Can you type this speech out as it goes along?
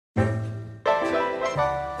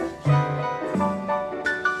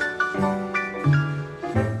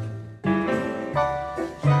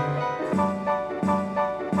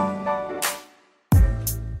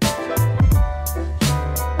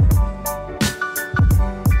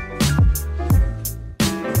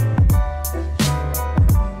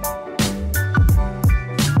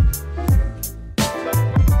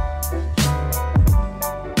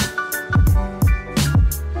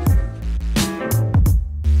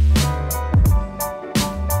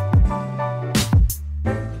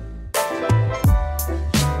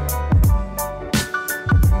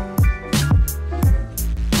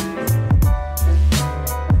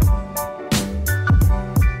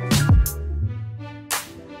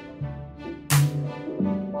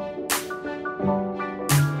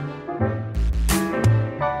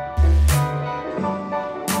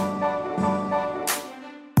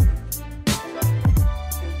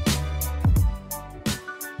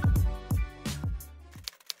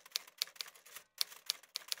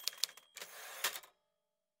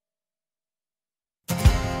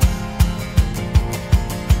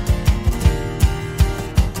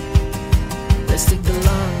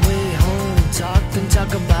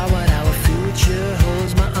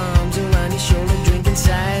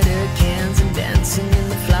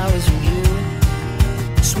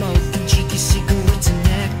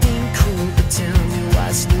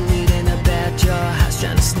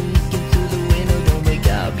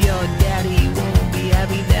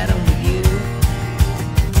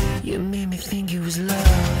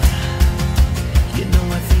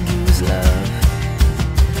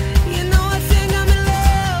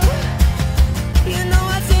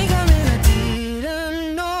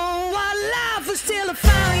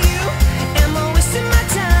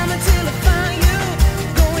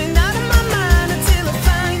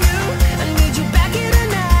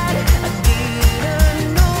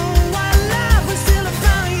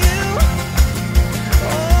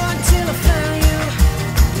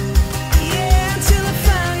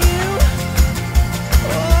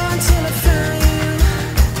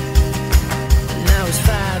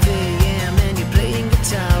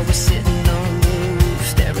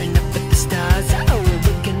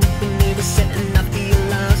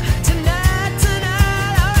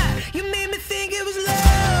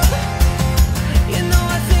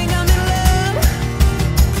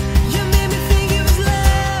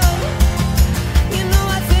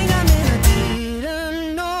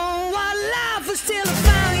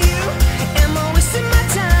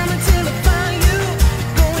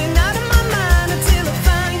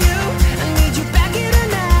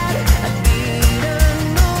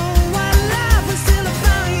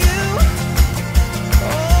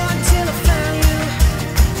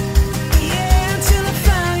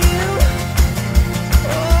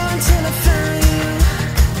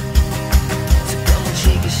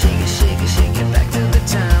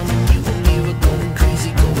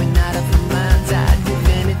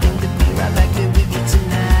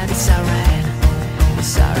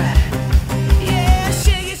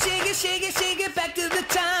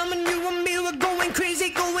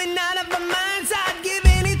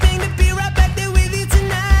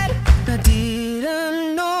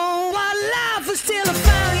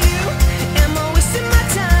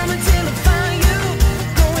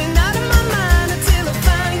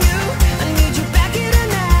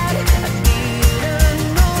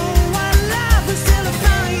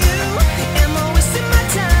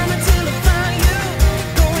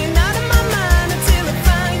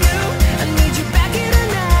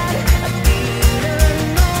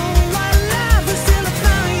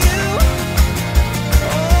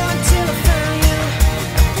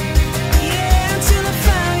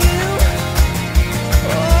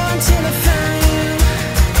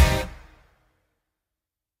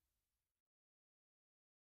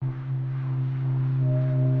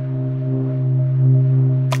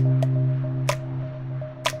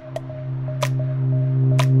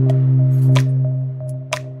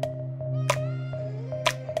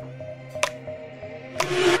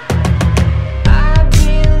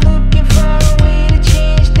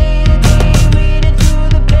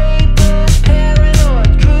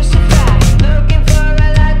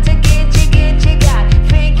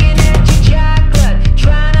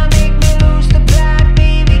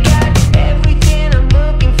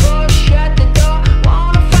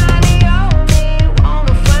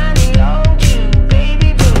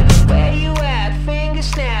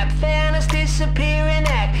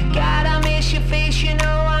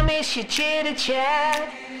your chitter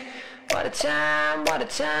chat. What a time, what a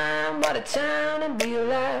time, what a time to be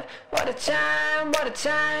alive. What a time, what a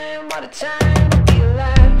time, what a time to be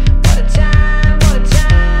alive. What a time, what a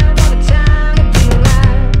time, what a time to be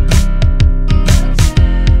alive.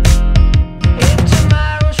 If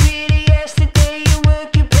tomorrow's really yesterday, you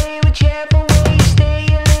work, you play, whichever way you stay,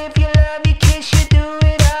 you live, you love, you kiss, you do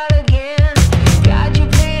it all again. God, you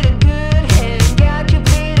played a good hand, God, you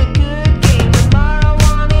played a good game. The more I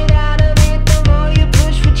want it out of it, the more you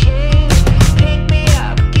push for change. Pick me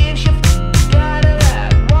up, gives you got a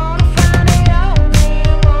lot. Wanna find the old me,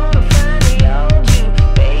 wanna find the old you.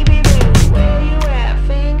 Baby blue, where you at?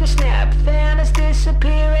 Finger snap, Thanos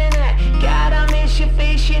disappearing at. God, I miss your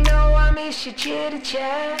face, you know I miss your chitter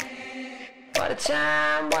chat. What a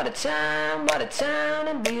time, what a time, what a time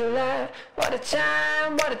to be alive. What a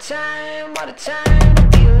time, what a time, what a time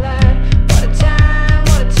to be alive. What a time,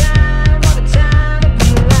 what a time, what a time to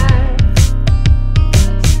be alive.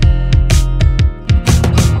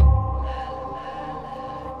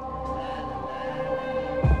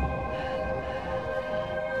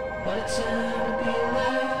 What a time to be alive. What a time, what a time, what a time to be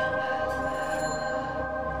alive.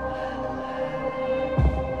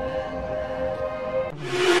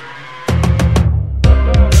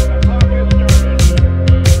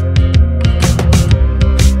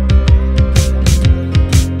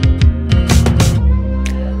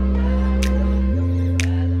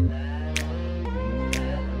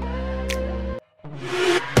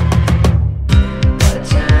 What a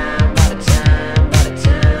time, what a time, what a time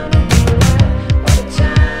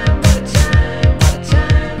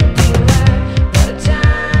to be alive. What a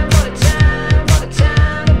time, what a time, what a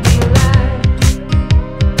time to be alive.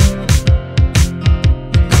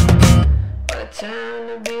 What a time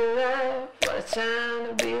to be alive. What a time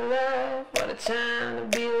to be alive. What a time to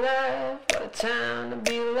be alive. What a time to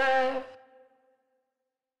be alive.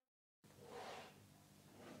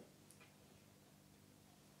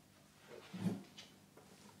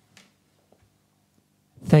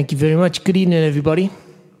 Thank you very much. Good evening, everybody.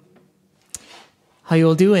 How you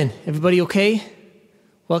all doing? Everybody okay?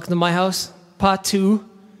 Welcome to my house, part 2.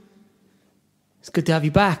 It's good to have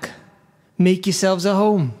you back. Make yourselves at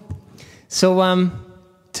home. So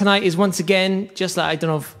tonight is once again, just like, I don't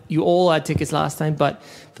know if you all had tickets last time, but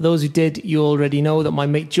for those who did, you already know that my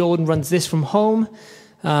mate Jordan runs this from home.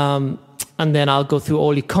 And then I'll go through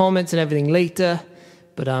all your comments and everything later.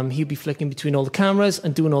 But he'll be flicking between all the cameras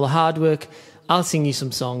and doing all the hard work. I'll sing you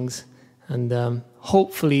some songs, and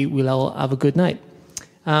hopefully we'll all have a good night.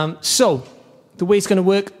 So, the way it's going to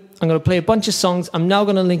work, I'm going to play a bunch of songs. I'm now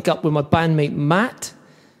going to link up with my bandmate Matt.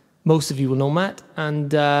 Most of you will know Matt.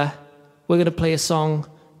 And we're going to play a song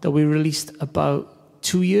that we released about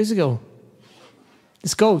 2 years ago.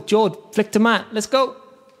 Let's go. George, flick to Matt. Let's go.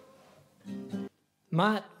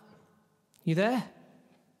 Matt, you there?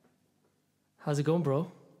 How's it going, bro?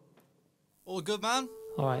 All good, man?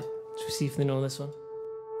 All right. Let's see if they know this one.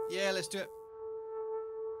 Yeah, let's do it.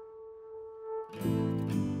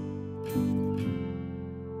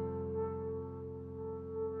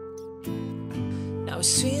 Now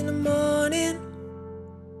it's 3 in the morning.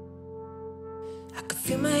 I can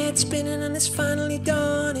feel my head spinning and it's finally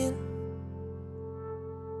dawning.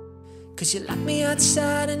 'Cause you locked me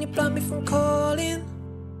outside and you blocked me from calling.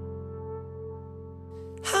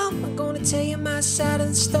 How am I gonna tell you my side of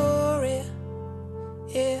the story?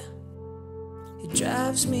 Yeah. It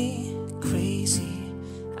drives me crazy.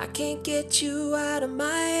 I can't get you out of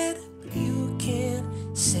my head, but you can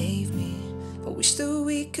save me. But wish that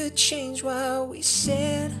we could change what we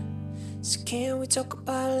said. So can we talk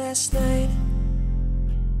about last night?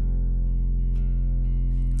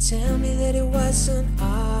 Tell me that it wasn't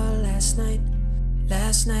our last night.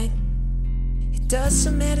 Last night. It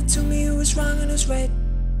doesn't matter to me who was wrong and who's right.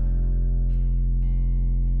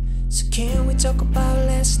 So can we talk about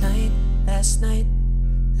last night? Last night,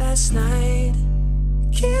 last night.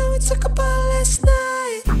 Can we talk about last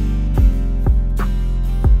night?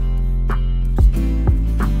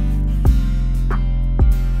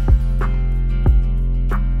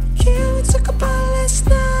 Can we talk about last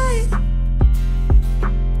night?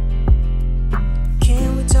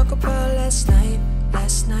 Can we talk about last night?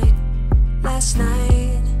 Last night, last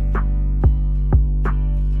night.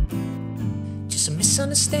 Just a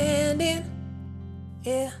misunderstanding,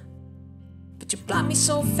 yeah. But you blocked me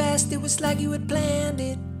so fast, it was like you had planned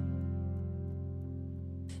it.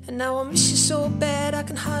 And now I miss you so bad, I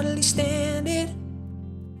can hardly stand it.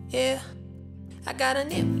 Yeah, I got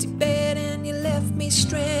an empty bed and you left me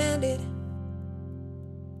stranded.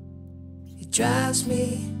 It drives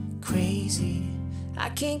me crazy. I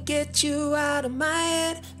can't get you out of my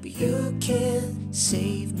head, but you can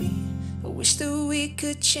save me. I wish that we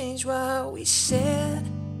could change what we said.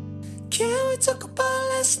 Can we talk about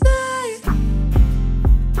last night?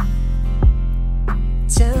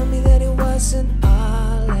 Tell me that it wasn't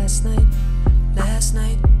our last night. Last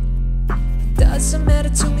night. It doesn't matter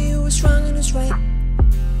to me who was wrong and who's right.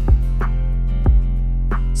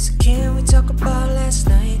 So can we talk about last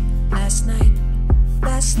night? Last night.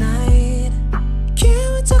 Last night.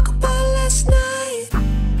 Can we talk about last night?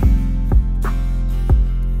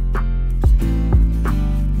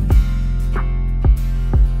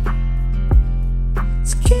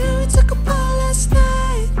 So can we talk about last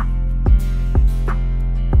night?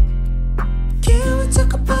 Can we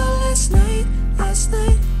talk about last night? Last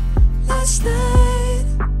night, last night.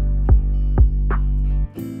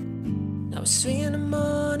 Now it's 3 in the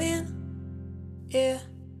morning, yeah.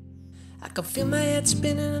 I can feel my head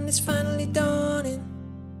spinning and it's finally dawning.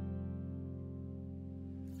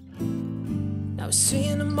 Now it's 3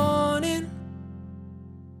 in the morning.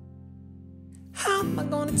 How am I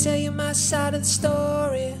gonna tell you my side of the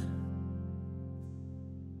story?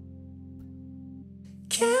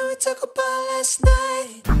 Can we talk about last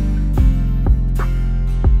night?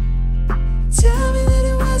 Tell me that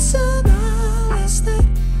it wasn't all last night.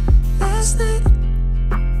 Last night.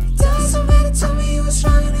 It doesn't matter to me who's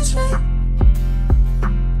wrong and who's right.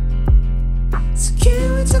 So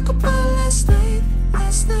can we talk about last night?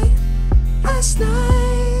 Last night. Last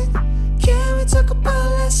night. Can we talk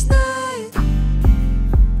about last night?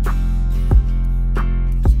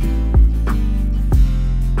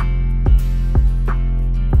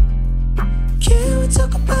 Can we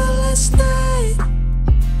talk about last night?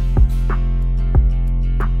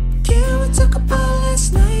 Can we talk about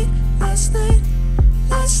last night? Last night,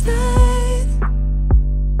 last night.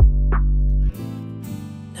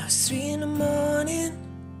 Now it's 3 in the morning.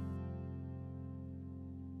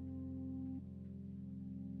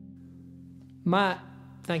 Matt,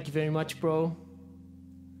 thank you very much, bro.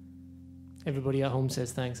 Everybody at home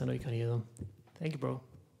says thanks. I know you can't hear them. Thank you, bro.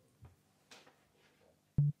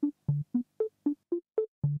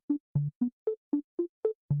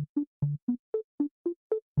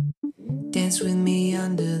 Dance with me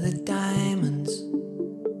under the diamonds.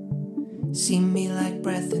 See me like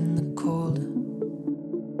breath in the cold.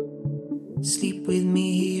 Sleep with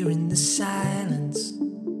me here in the silence.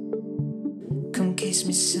 Come kiss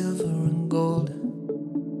me silver and gold.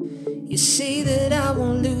 You say that I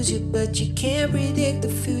won't lose you, but you can't predict the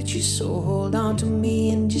future. So hold on to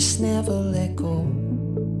me and just never let go.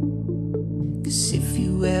 'Cause if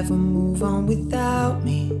you ever move on without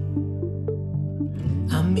me,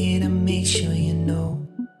 I'm here to make sure you know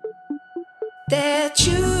that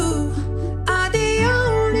you are the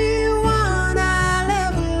only one I'll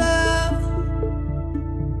ever love.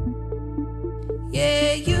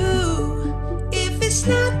 Yeah, you. If it's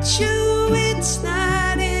not you, it's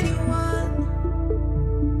not anyone.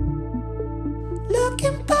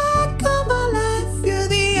 Looking back on my life, you're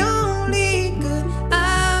the only good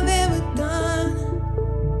I've ever done.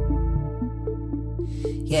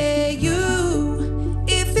 Yeah, you.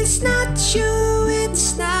 If it's not you,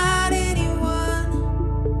 it's not anyone.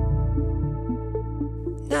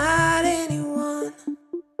 Not anyone.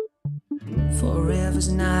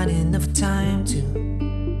 Forever's not enough time to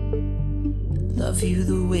love you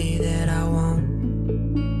the way that I want.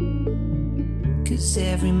 'Cause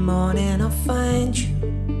every morning I'll find you.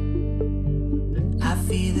 I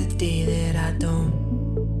fear the day that I don't.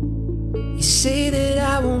 You say that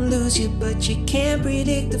I won't lose you, but you can't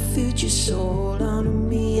predict the future. So hold on to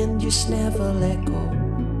me and just never let go.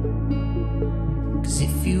 'Cause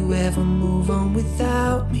if you ever move on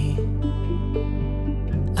without me,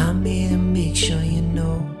 I'm here to make sure you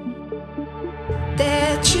know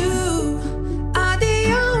that you are the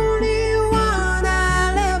only one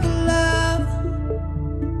I'll ever love.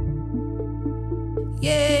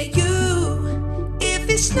 Yeah, you. If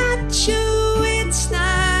it's not you, it's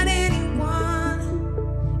not anyone.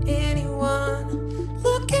 Anyone.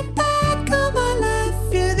 Looking back on my life,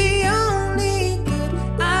 you're the only good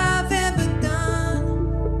I've ever done.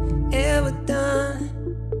 Ever done.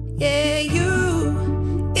 Yeah, you.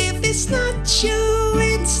 If it's not you,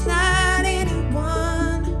 it's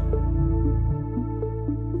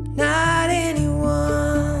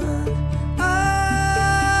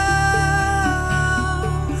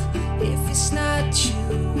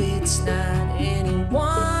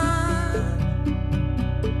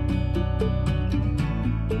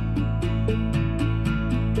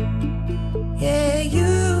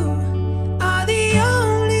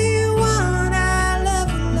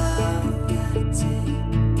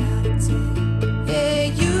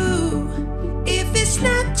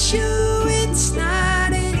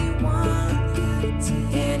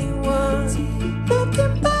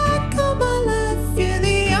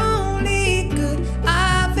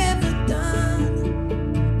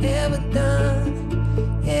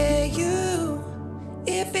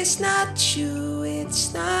it's not you,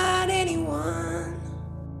 it's not anyone.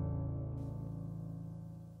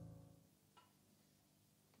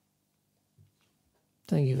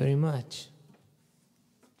 Thank you very much.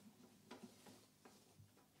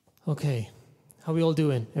 Okay, how are we all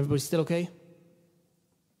doing? Everybody still okay?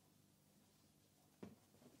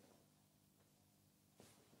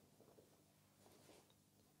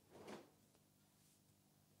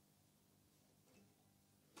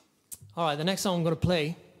 All right, the next song I'm going to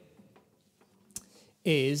play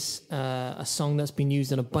is a song that's been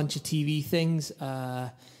used in a bunch of TV things.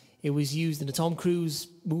 It was used in a Tom Cruise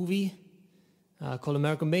movie called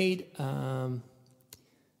American Made. I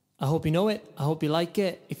hope you know it. I hope you like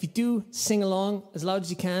it. If you do, sing along as loud as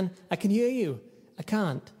you can. I can hear you. I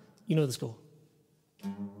can't. You know the score.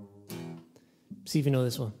 See if you know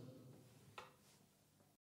this one.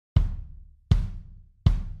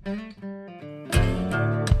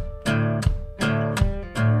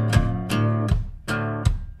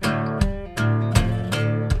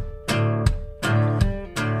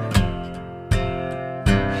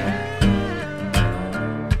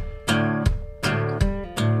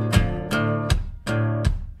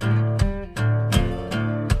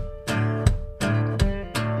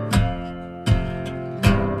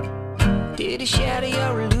 Did he shatter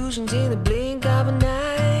your illusions in the blink of an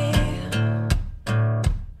eye?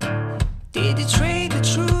 Did you trade the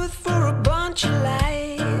truth for a bunch of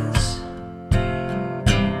lies?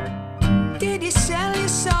 Did you sell your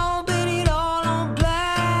soul, bet it all on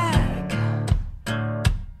black?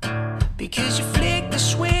 Because you flicked the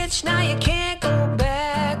switch, now you can't go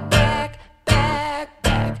back, back, back,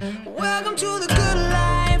 back. Welcome to the good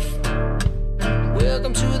life.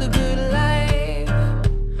 Welcome to the good life.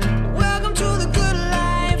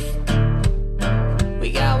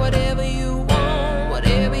 Whatever you want,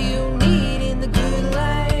 whatever you need in the good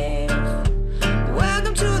life.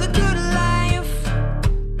 Welcome to the good life.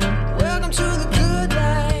 Welcome to the good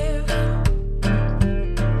life.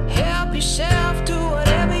 Help yourself to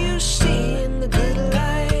whatever you see in the good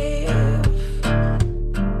life.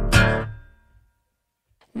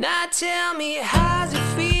 Now tell me, how's it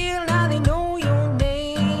feel now they know your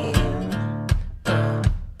name?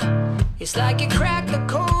 It's like you cracked the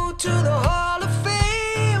code to the Hall of Fame.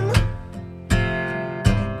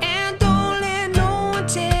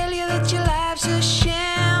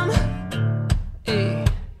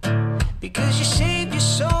 Because you saved your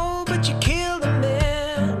soul, but you killed a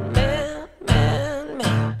man, man, man,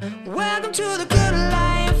 man. Welcome to the good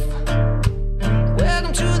life.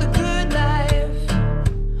 Welcome to the good life.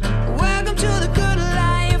 Welcome to the good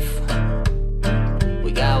life.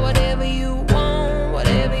 We got whatever you want,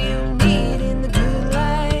 whatever you need in the good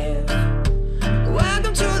life.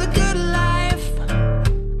 Welcome to the good life.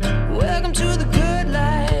 Welcome to the good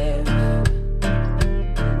life.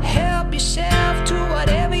 Help yourself to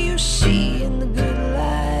whatever you see in the good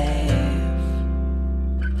life.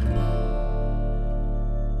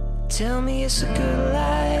 Tell me it's a good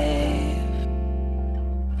life.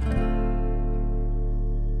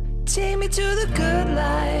 Take me to the good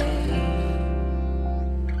life.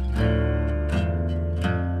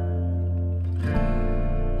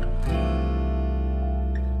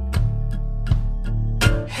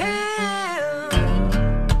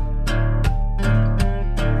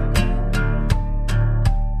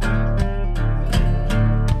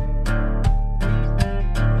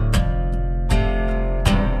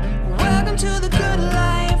 Welcome to the good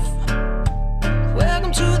life.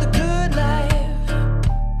 Welcome to the good life.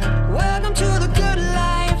 Welcome to the good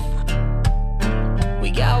life. We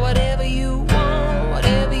got whatever you want,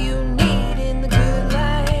 whatever you need in the good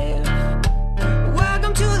life.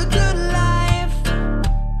 Welcome to the good life.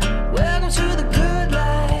 Welcome to the good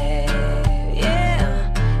life. Yeah.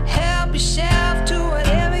 Help yourself to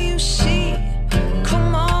whatever you see.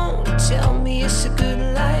 Come on, tell me it's a good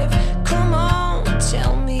life. Come on,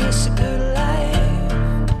 tell me it's a good life.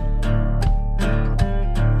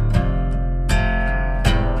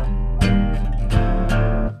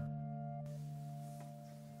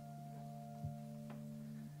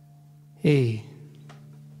 Hey.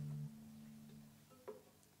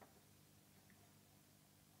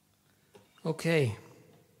 Okay.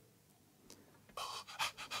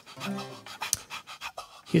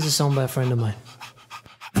 Here's a song by a friend of mine.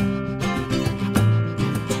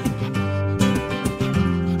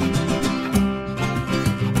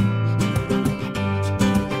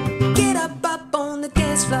 Get up on the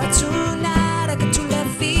dance floor tonight. I got two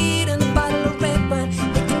left feet and a bottle of red wine.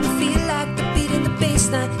 Making me feel like the beat in the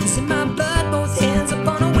bassline. It's in my blood, both hands up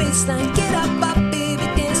on a waistline. Get up, baby,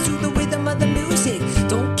 dance to the rhythm of the music.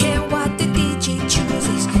 Don't care what the DJ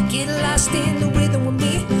chooses. Get lost in the rhythm with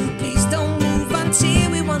me.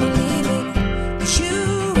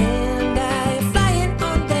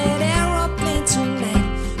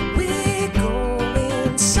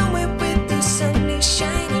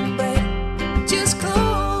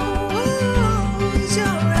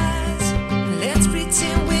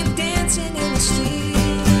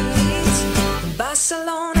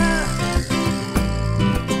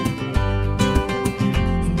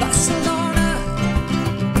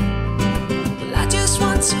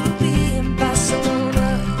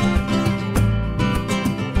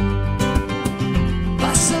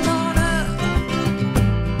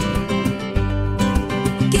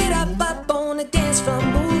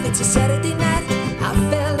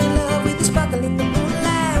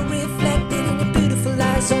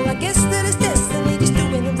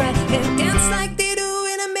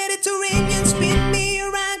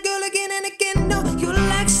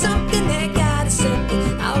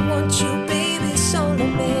 want you, baby, so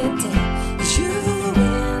romantic. You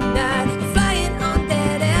and I flying on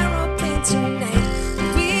that aeroplane tonight.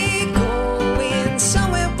 We going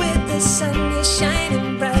somewhere where the sun is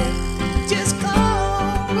shining bright. Just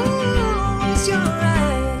close your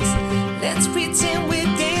eyes. Let's pretend we're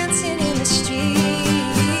dancing in the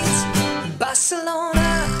streets. Barcelona.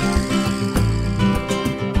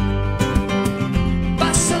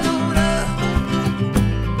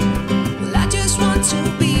 To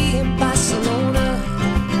be in Barcelona,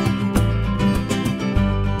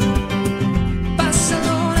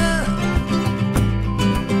 Barcelona.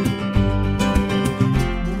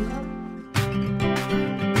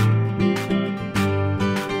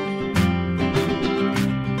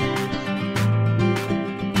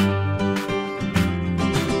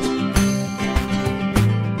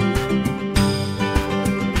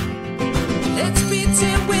 Let's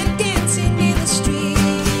pretend we're dancing in the streets.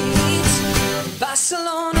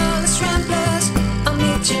 Barcelona, let's run plus. I'll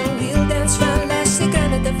meet you, we'll dance round La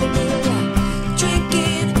Sagrada de Familia.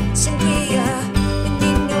 Drinking sangria,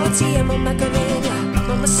 menino, te amo Macarena.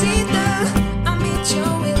 Mamacita, I'll meet you,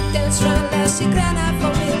 we'll dance round La Sagrada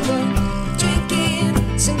Familia. Drinking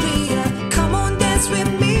sangria, come on, dance with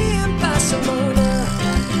me in Barcelona.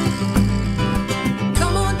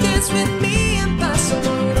 Come on, dance with me in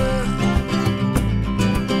Barcelona.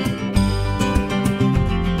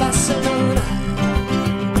 Barcelona.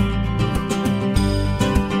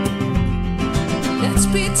 Let's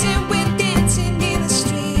pretend we're dancing in the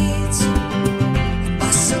streets of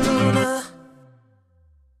Barcelona.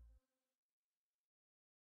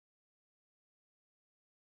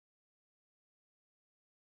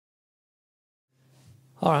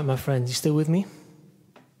 All right, my friends, you still with me?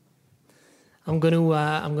 I'm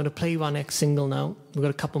gonna play you our next single now. We've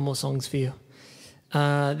got a couple more songs for you.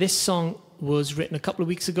 This song was written a couple of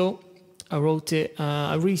weeks ago. I wrote it.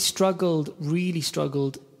 I really struggled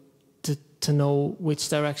to know which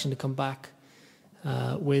direction to come back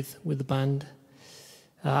with the band.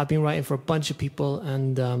 I've been writing for a bunch of people,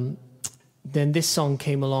 and then this song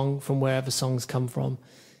came along from wherever songs come from,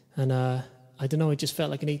 and I don't know. It just felt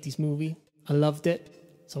like an 80s movie. I loved it,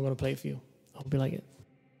 so I'm gonna play it for you. I hope you like it.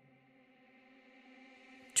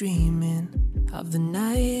 Dreaming of the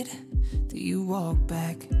night that you walk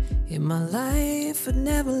back in my life. I'd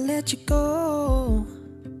never let you go,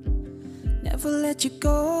 never let you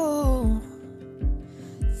go.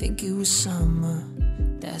 Think it was summer,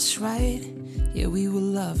 that's right. Yeah, we were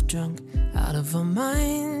love drunk, out of our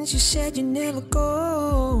minds. You said you'd never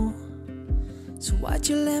go, so why'd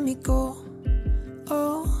you let me go?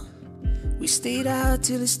 Oh, we stayed out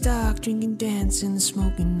till it's dark, drinking, dancing, and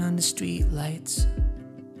smoking under street lights.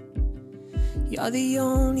 You're the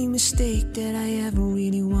only mistake that I ever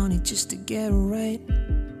really wanted just to get right.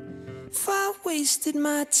 If I wasted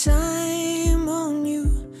my time on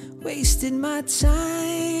you, wasted my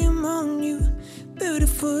time on you,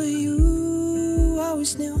 beautiful you,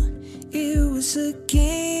 always knew it was a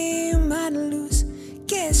game I'd lose.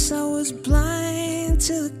 Guess I was blind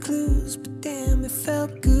to the clues, but damn, it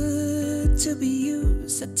felt good to be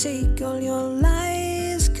used. I'd take all your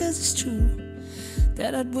lies, 'cause it's true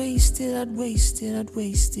that I'd wasted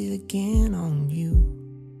again on you.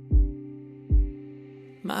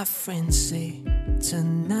 My friends say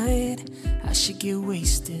tonight I should get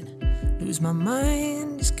wasted, lose my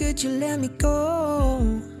mind. It's good you let me go,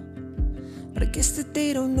 but I guess that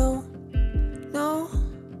they don't know, no,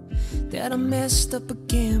 that I messed up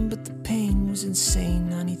again. But the pain was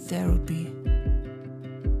insane, I need therapy.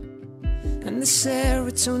 And the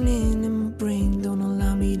serotonin in my brain don't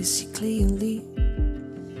allow me to see clearly.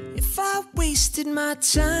 If I wasted my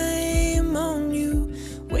time on you,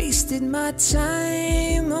 wasted my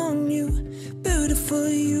time on you, beautiful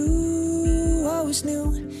you, always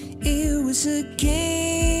knew it was a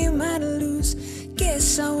game I'd lose.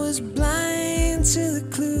 Guess I was blind to the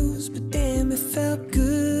clues, but damn, it felt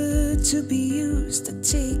good to be used. I'd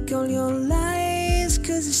take all your lies,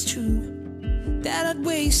 'cause it's true that I'd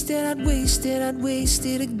wasted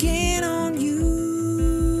again on you.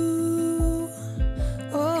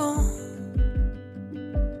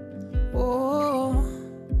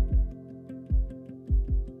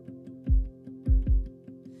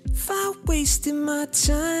 Wasted my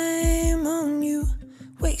time on you,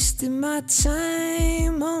 wasted my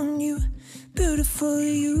time on you, beautiful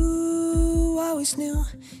you, always knew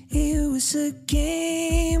it was a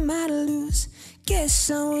game I'd lose. Guess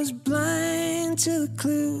I was blind to the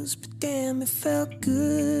clues, but damn, it felt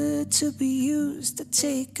good to be used. I'd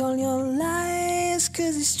take all your lies,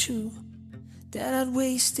 'cause it's true that I'd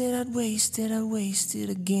wasted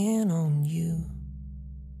again on you.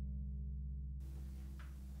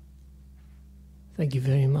 Thank you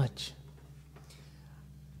very much.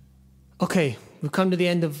 Okay, we've come to the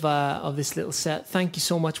end of this little set. Thank you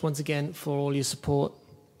so much once again for all your support.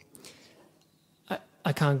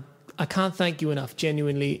 I can't thank you enough,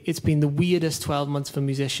 genuinely. It's been the weirdest 12 months for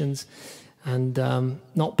musicians, and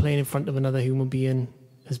not playing in front of another human being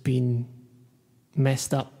has been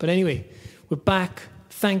messed up. But anyway, we're back.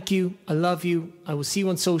 Thank you. I love you. I will see you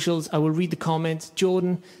on socials. I will read the comments.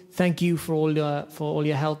 Jordan, thank you for all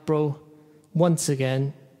your help, bro. Once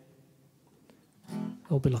again.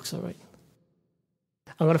 Hope it looks all right.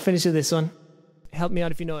 I'm going to finish with this one. Help me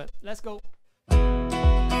out if you know it. Let's go.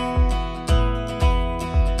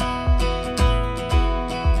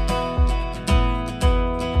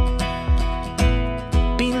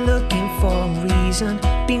 Been looking for a reason,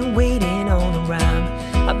 been waiting on a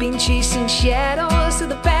rhyme. I've been chasing shadows to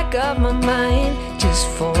the back of my mind. Just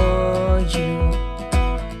for you,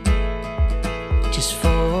 just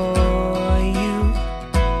for you.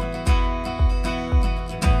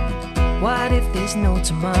 What if there's no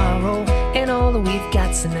tomorrow and all that we've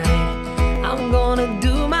got tonight? I'm gonna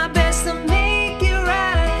do my best to make it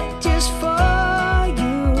right. Just for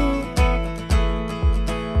you,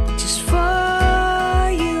 just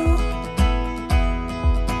for you.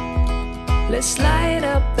 Let's light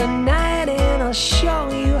up the night and I'll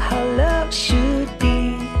show you how love should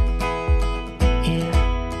be. Yeah.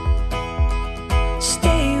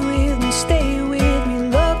 Stay with me,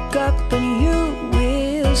 look up and you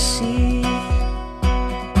will see.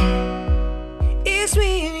 It's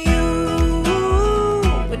me and you.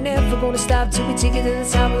 We're never gonna stop till we take it to the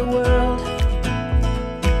top of the world.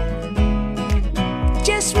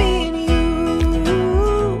 Just me and you.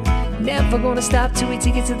 Never gonna stop till we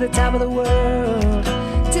take it to the top of the world.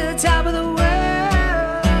 To the top of the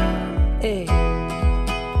world. Hey.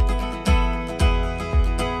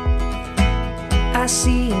 I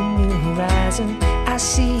see a new horizon, I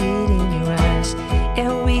see it in your eyes,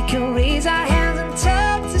 and we can raise our hands and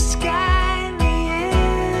touch the sky. Me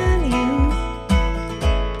and you,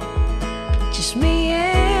 just me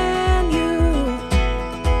and you.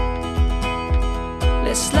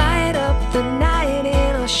 Let's light up the night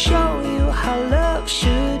and I'll show you how love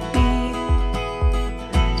should be.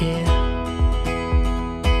 Yeah.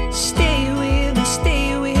 Stay with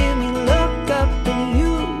me, look up and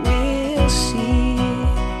you will see.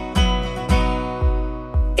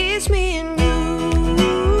 It's me and you.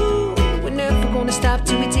 We're never gonna stop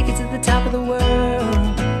till we take it to the top of the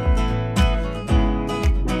world.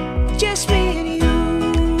 Just me and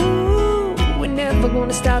you. We're never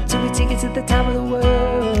gonna stop till we take it to the top of the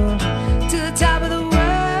world. To the top of the world.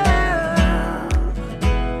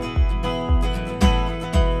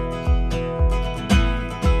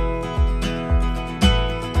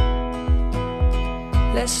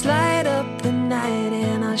 Let's light up the night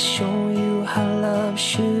and I'll show you how love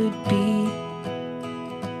should be.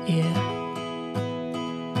 Yeah.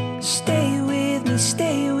 Stay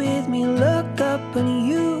with me, look up and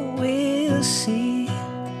you will see.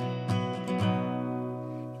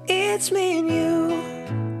 It's me and you.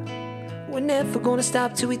 We're never gonna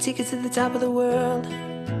stop till we take it to the top of the world.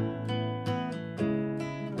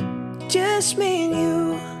 Just me and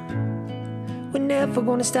you. We're never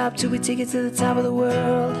gonna stop till we take it to the top of the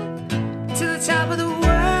world. To the top of the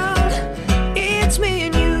world. It's me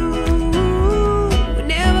and you. We're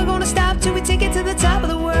never gonna stop till we take it to the top of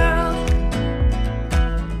the world.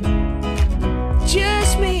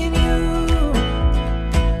 Just me and you.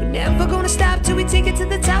 We're never gonna stop till we take it to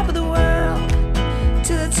the top of the world.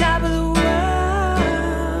 To the top of the world.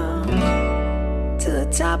 To the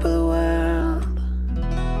top of the world.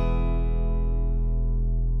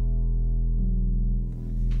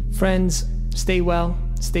 Friends, stay well,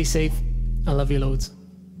 stay safe. I love you loads.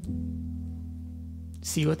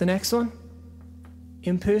 See you at the next one.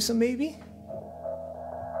 In person, maybe?